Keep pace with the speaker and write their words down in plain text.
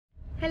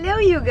Hello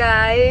you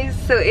guys,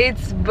 so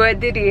it's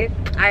birthday day.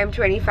 I am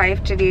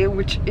 25 today,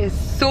 which is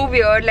so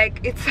weird, like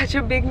it's such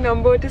a big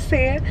number to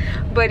say,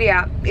 but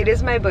yeah, it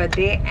is my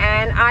birthday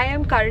and I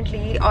am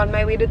currently on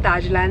my way to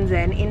Tajlan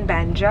Zen in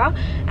Bandra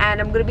and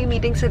I'm gonna be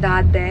meeting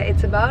Siddharth there.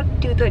 It's about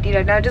 2:30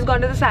 right now. I've just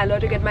gone to the salon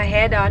to get my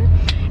hair done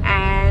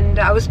and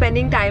I was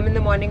spending time in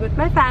the morning with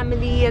my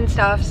family and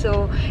stuff,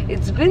 so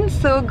it's been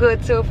so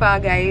good so far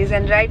guys.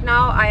 And right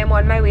now I am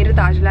on my way to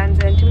Tajlan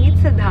Zen to meet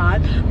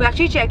Siddharth. We're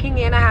actually checking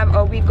in.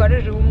 We've got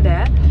a room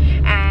there,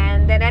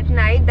 and then at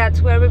night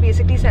that's where we're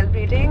basically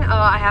celebrating.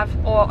 I have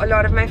a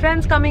lot of my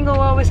friends coming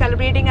over. We're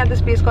celebrating at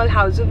this place called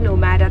House of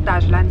Nomad at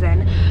Tajlan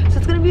Zen, so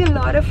it's gonna be a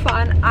lot of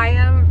fun. I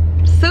am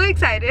so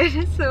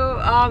excited. So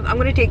I'm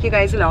gonna take you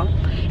guys along,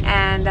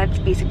 and that's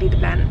basically the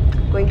plan.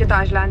 Going to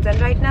Tajlan Zen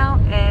right now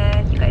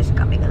and you guys are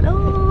coming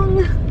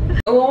along.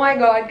 Oh my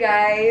god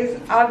guys,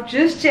 I've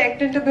just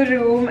checked into the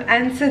room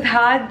and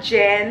Siddharth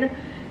Jain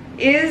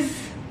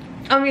is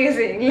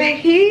amazing. Like,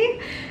 he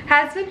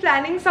has been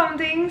planning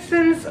something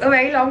since a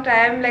very long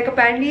time. Like,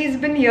 apparently he's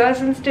been here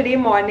since today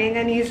morning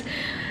and he's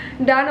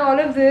done all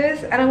of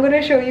this, and I'm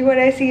gonna show you what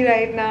I see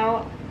right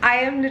now. I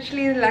am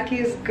literally the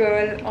luckiest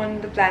girl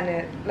on the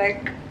planet.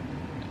 Like,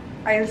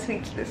 I am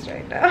speechless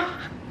right now.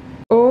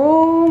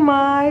 Oh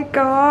my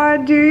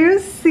god, do you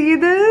see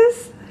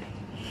this?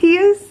 He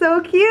is so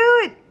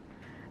cute.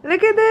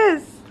 Look at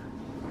this.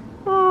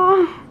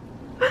 Oh.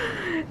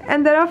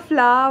 And there are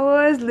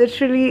flowers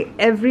literally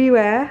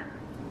everywhere.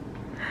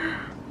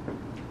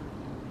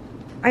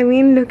 I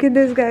mean, look at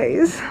this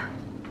guys.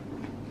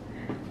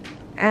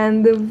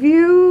 And the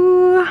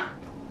view.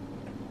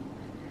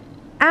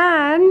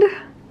 And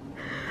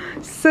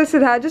so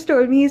Siddharth just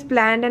told me he's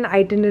planned an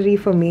itinerary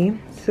for me.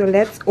 So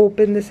let's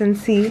open this and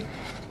see.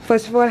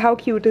 First of all, how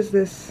cute is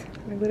this?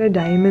 Like, there are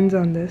diamonds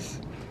on this.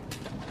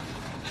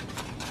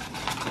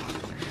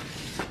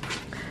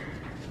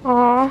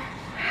 Oh,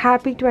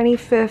 happy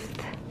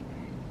 25th.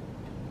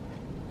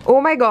 Oh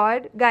my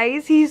god,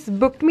 guys, he's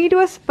booked me to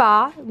a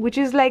spa, which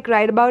is like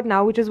right about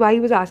now, which is why he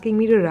was asking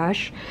me to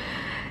rush.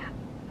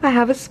 I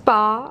have a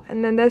spa,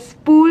 and then there's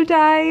pool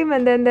time,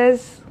 and then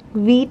there's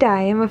V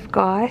time, of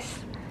course.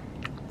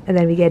 And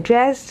then we get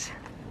dressed,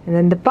 and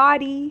then the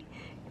party,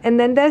 and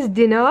then there's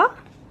dinner.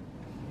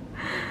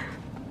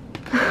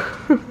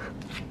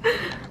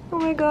 Oh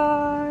my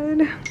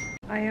god,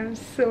 I am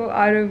so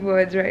out of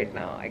words right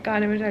now. I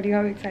can't even tell you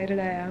how excited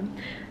I am.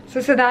 So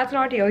Siddharth's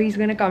not here, he's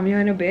gonna come here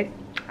in a bit.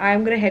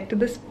 I'm gonna head to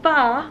the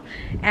spa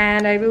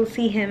and I will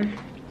see him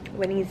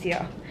when he's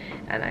here.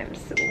 And I'm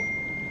so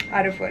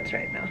out of words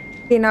right now.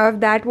 Okay, now if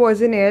that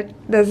wasn't it,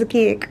 there's a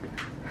cake.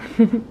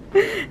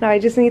 Now I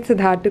just need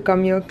Siddharth to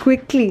come here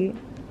quickly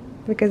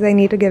because I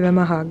need to give him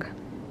a hug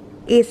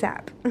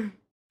ASAP.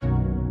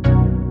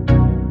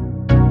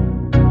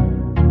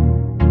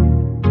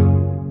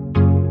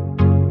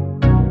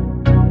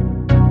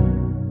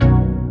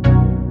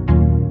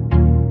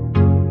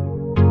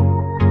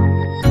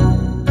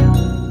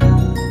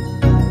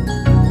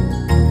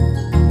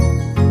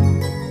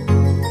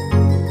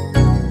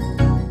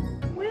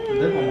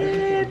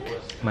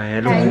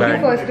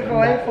 Thank you first of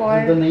all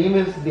for the name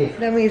is the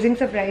amazing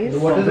surprise.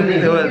 What is the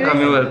name?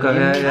 You're welcome.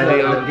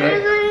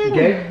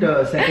 Get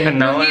second. And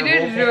now He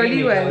did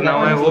really well. Now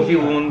I hope you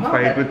won't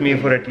fight with me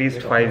for at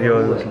least 5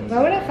 years or something.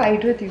 Why would I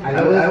fight with you?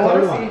 I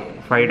want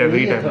to Fight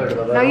every time.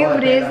 Now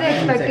you've raised the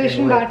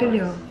expectation bar till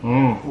here. So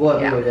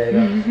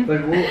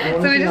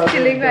we're just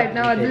chilling right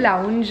now at the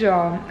lounge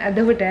at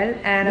the hotel,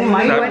 and I'm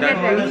going to go and get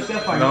ready.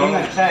 Now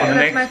for the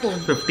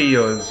next 50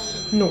 years.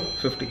 No.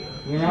 50.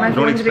 My Don't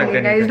phone's expect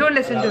ringing, guys. anything. Don't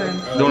listen to him.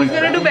 Don't He's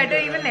gonna do better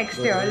even next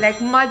year, like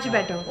much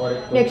better.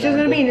 Next year's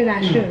gonna be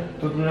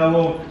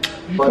international.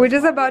 We're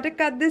just about to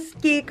cut this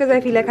cake because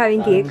I feel like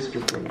having cake.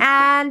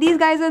 And these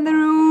guys are in the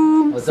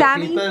room.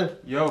 Sammy,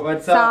 Yo,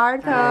 what's up?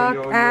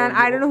 Sarthak, and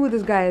I don't know who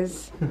this guy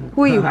is.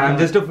 Who are you? I'm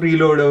just a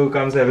freeloader who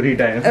comes every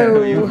time. Oh.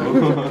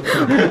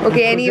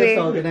 Okay, anyway.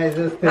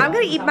 organizers. I'm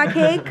gonna eat my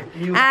cake,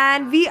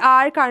 and we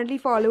are currently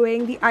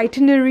following the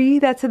itinerary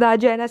that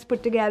Siddharth Jain has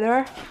put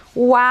together.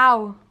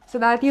 Wow,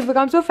 Siddharth, you've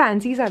become so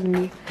fancy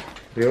suddenly.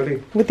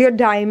 Really? With your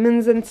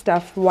diamonds and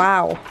stuff.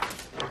 Wow.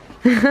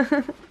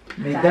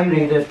 Make them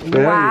read it.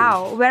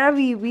 Wow. Where are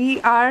we? We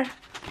are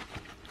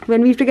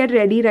when we have to get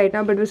ready right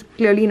now, but it was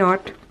clearly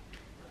not.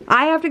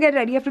 I have to get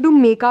ready. I have to do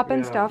makeup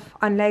and stuff,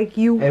 unlike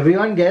you.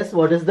 Everyone guess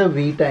what is the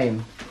V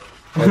time?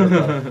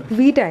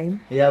 V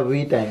time. Yeah,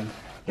 V time.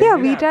 Yeah,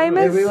 V time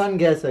is Everyone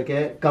guess,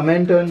 okay?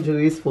 Comment on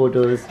Juhi's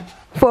photos.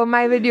 for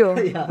my video.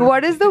 Yeah.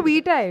 What is the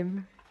V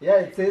time? Yeah,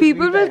 it says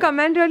People V will time.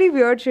 comment really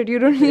weird shit. You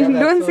don't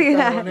don't say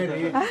that.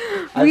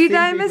 We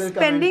time is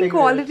spending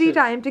quality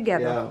time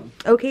together.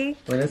 Yeah. Okay.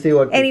 Wanna see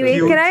what? Anyway,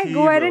 people- can I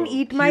go ahead and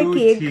eat my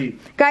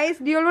cake? Guys,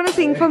 do you all want to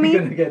sing for me?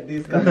 Gonna get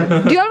these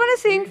comments. Do you all want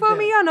to sing for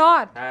me or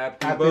not?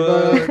 Happy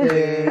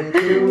birthday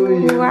to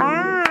you.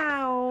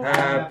 Wow.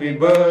 Happy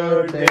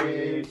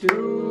birthday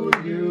to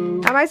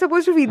you. Am I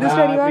supposed to read this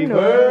to anyone? No.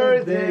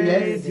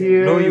 birthday,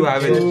 dear No, you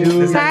haven't.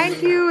 Juhi.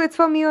 Thank you. It's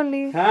for me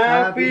only.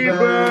 Happy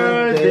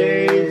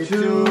birthday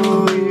to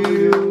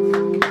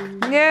you.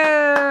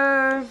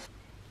 Yeah.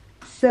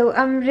 So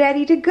I'm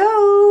ready to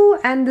go,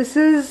 and this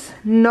is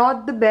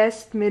not the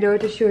best mirror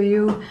to show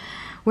you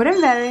what I'm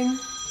wearing.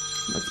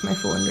 That's my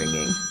phone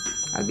ringing.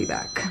 I'll be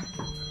back.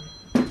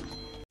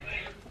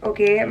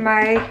 Okay,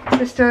 my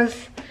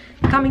sister's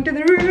coming to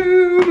the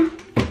room.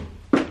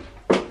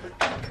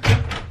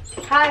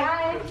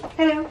 Hi.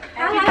 Hello.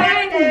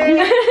 Hi.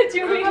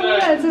 Juhi. Who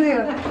else is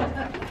here?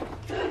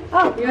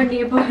 Oh, your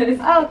neighbors.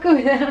 Oh,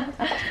 cool.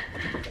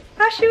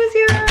 Ashu's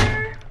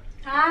here.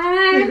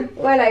 Hi.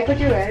 Well, I put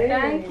you wearing.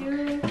 Thank you.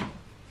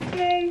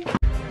 Yay.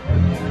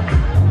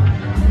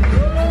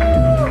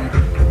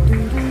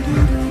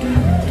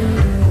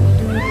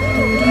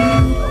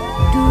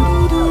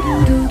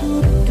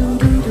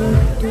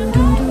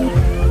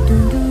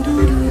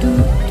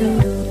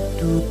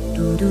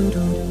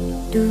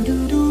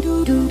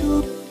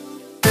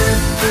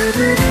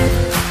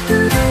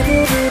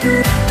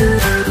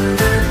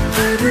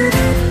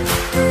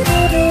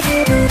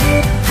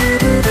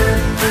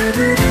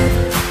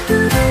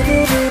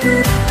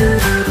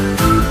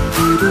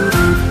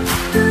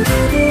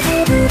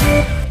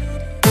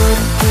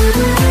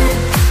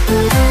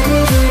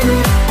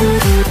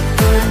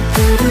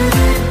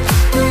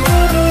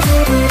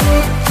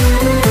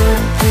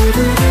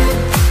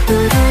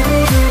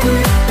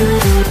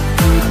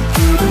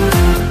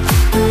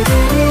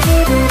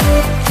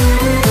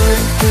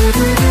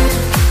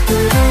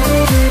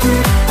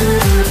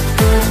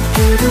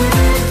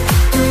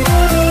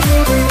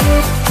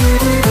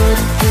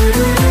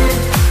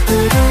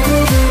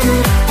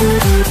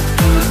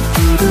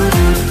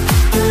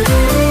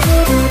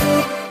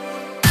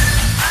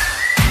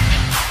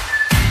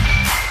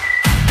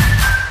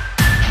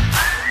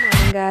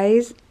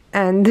 Guys,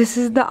 and this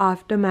is the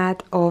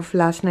aftermath of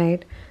last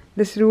night.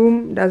 This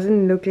room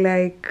doesn't look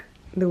like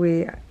the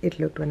way it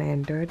looked when I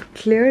entered,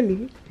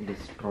 clearly.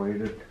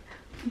 Destroyed it.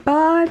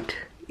 But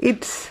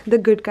it's the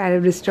good kind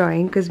of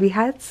destroying, because we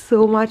had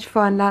so much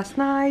fun last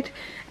night.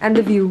 And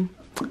the view,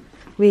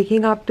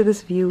 waking up to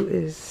this view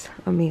is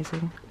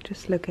amazing.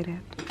 Just look at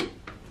it.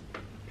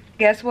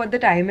 Guess what the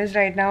time is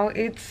right now?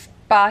 It's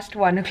past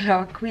 1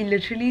 o'clock. We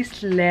literally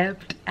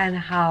slept, and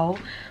how?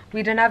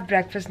 We didn't have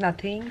breakfast,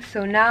 nothing.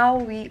 So now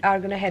we are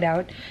gonna head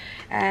out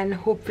and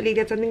hopefully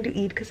get something to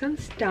eat, because I'm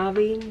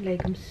starving.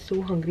 Like, I'm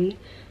so hungry.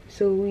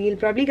 So we'll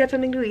probably get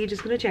something to eat.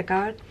 Just gonna check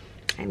out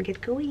and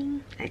get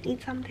going and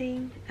eat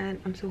something.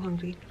 And I'm so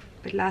hungry.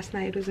 But last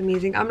night was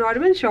amazing. I'm not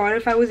even sure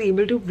if I was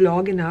able to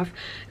vlog enough.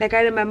 Like,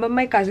 I remember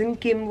my cousin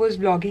Kim was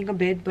vlogging a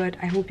bit, but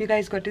I hope you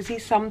guys got to see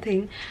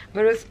something.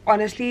 But it was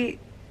honestly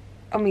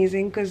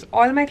amazing, because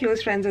all my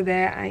close friends are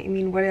there. I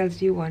mean, what else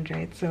do you want,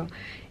 right? So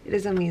it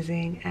is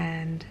amazing,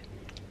 and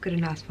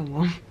couldn't ask for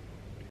more.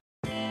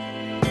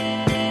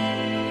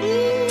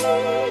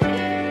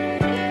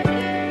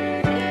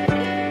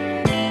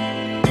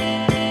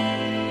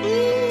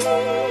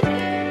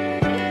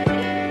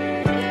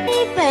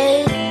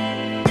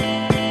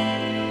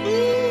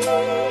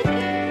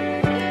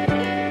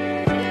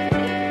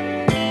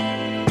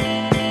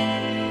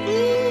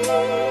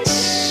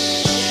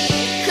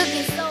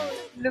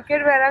 Look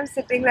at where I'm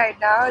sitting right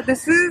now.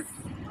 This is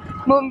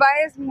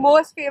Mumbai's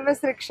most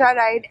famous rickshaw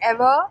ride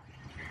ever,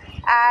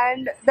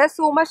 and there's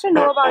so much to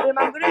know about him.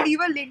 I'm going to leave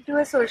a link to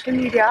his social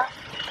media.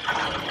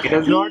 He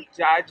does not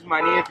charge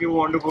money if you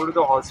want to go to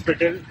the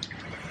hospital.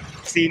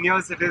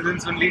 Senior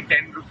citizens only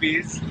 10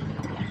 rupees.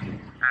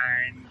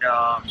 And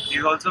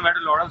he's also met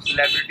a lot of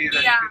celebrities,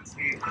 as you can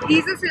see.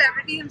 He's a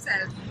celebrity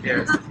himself.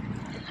 Yes.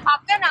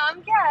 आपका नाम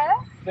क्या है?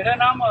 मेरा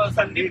नाम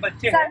संदीप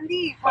बच्चे है।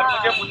 संदीप, पर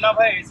मुझे मुन्ना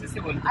भाई ऐसे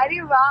बोलते हैं। अरे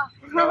वाह,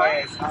 मुन्ना भाई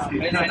ऐसे।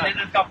 मैं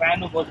संजय का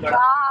फैन हूँ बहुत बड़ा।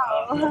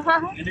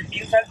 मैंने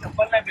 3 साल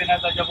चप्पल नहीं पहना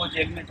था जब वो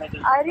जेल में था।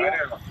 अरे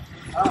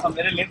हाँ,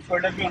 मेरे लेफ्ट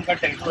शोल्डर पे उनका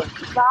टैटू है।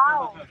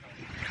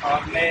 वाह। और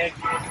मैं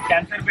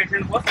कैंसर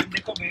पेशेंट को संडे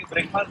को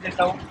ब्रेकफास्ट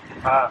देता हूँ।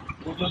 हाँ।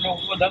 वो जो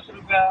उनको 10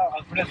 रुपया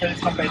अपने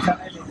सर्विस का पैसा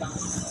नहीं देता हूँ।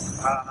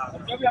 हाँ। और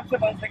जो भी हमसे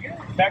बन सके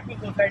बैक टू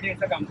सोसाइटी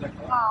ऐसा काम करता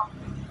हूँ।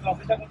 तो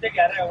अभी तक मुझे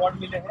 11 अवार्ड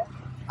मिले हैं।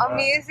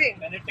 Amazing.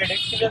 मैंने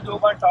TEDx के लिए 2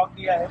 बार टॉक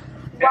दिया है।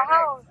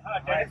 Wow. हाँ,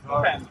 TEDx को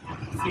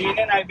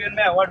CNN IBN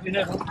में अवार्ड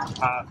विनर हूँ।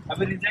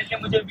 अभी रिसेंटली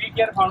मुझे वी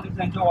केयर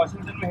फाउंडेशन जो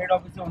वॉशिंगटन में हेड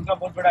ऑफिस है उनका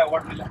बहुत बड़ा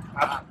अवार्ड मिला।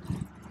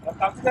 और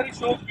काफी सारी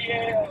शो किए।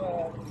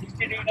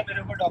 60 डेज ने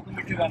मेरे ऊपर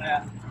डॉक्यूमेंट्री बनाया।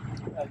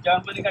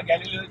 जर्मनी का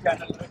गैलीलियो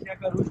चैनल, रशिया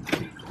का रूस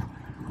टीवी।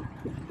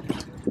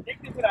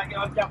 देखते फिर आगे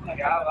और क्या अपना।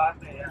 क्या बात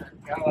है यार,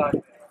 क्या बात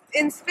है।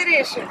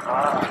 Inspiration.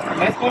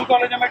 मैं स्कूल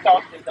कॉलेज में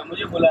टॉक देता,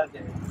 मुझे बुलाते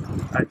हैं।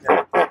 अच्छा।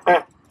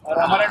 और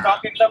हमारा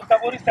टॉक एकदम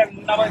टबोरी स्टाइल,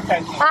 मुन्ना भाई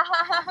स्टाइल।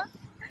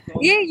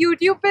 ये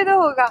YouTube पे तो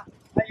होगा।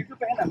 YouTube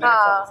पे है ना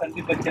मेरा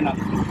संदीप बच्चे नाम।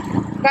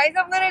 Guys,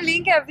 I'm gonna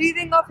link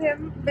everything of him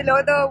below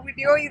the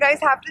video. You guys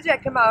have to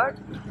check him out.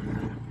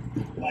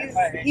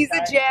 He's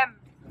a gem.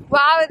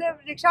 Wow, the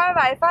rickshaw में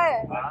Wi-Fi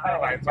है.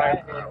 Wi-Fi.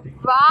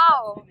 Wow.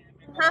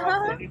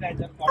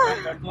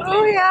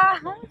 Oh yeah.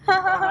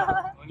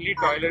 Only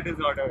toilet is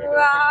not available.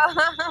 Wow.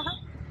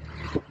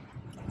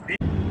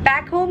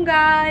 Back home,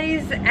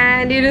 guys,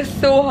 and it is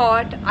so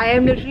hot. I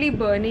am literally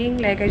burning.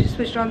 Like, I just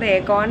switched on the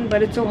aircon,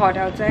 but it's so hot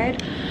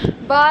outside.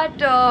 But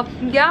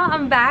yeah,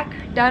 I'm back,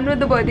 done with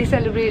the birthday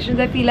celebrations.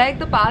 I feel like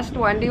the past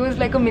one day was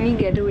like a mini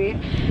getaway,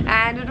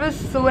 and it was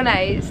so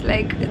nice.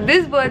 Like,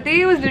 this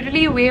birthday was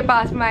literally way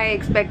past my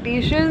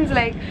expectations.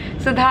 Like,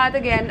 Siddharth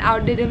again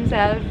outdid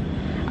himself.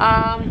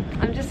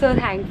 I'm just so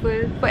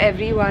thankful for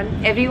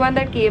everyone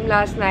that came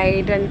last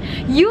night, and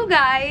you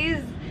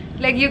guys,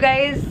 like, you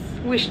guys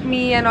wished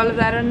me and all of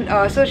that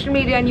on social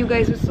media, and you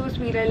guys were so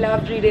sweet. I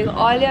loved reading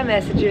all your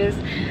messages.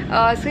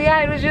 So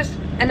yeah, it was just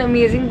an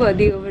amazing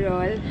birthday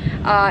overall.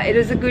 It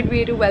was a good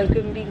way to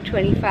welcome being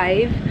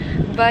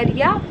 25. But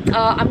yeah,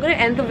 I'm gonna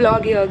end the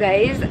vlog here,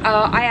 guys.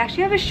 I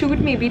actually have a shoot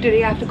maybe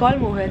today. I have to call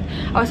Mohit.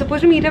 I was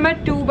supposed to meet him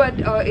at 2, but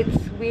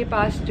it's way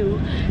past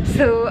 2,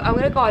 so I'm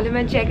gonna call him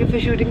and check if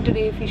we're shooting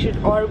today, if we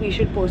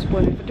should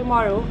postpone it for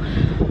tomorrow.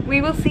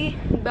 We will see.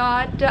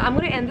 But I'm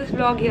gonna end this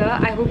vlog here.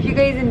 I hope you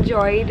guys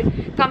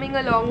enjoyed coming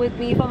along with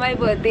me for my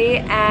birthday,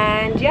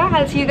 and yeah,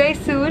 I'll see you guys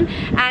soon.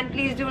 And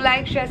please do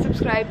like, share,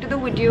 subscribe to the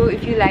video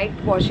if you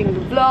liked watching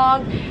the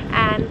vlog,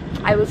 and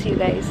I will see you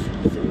guys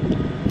soon.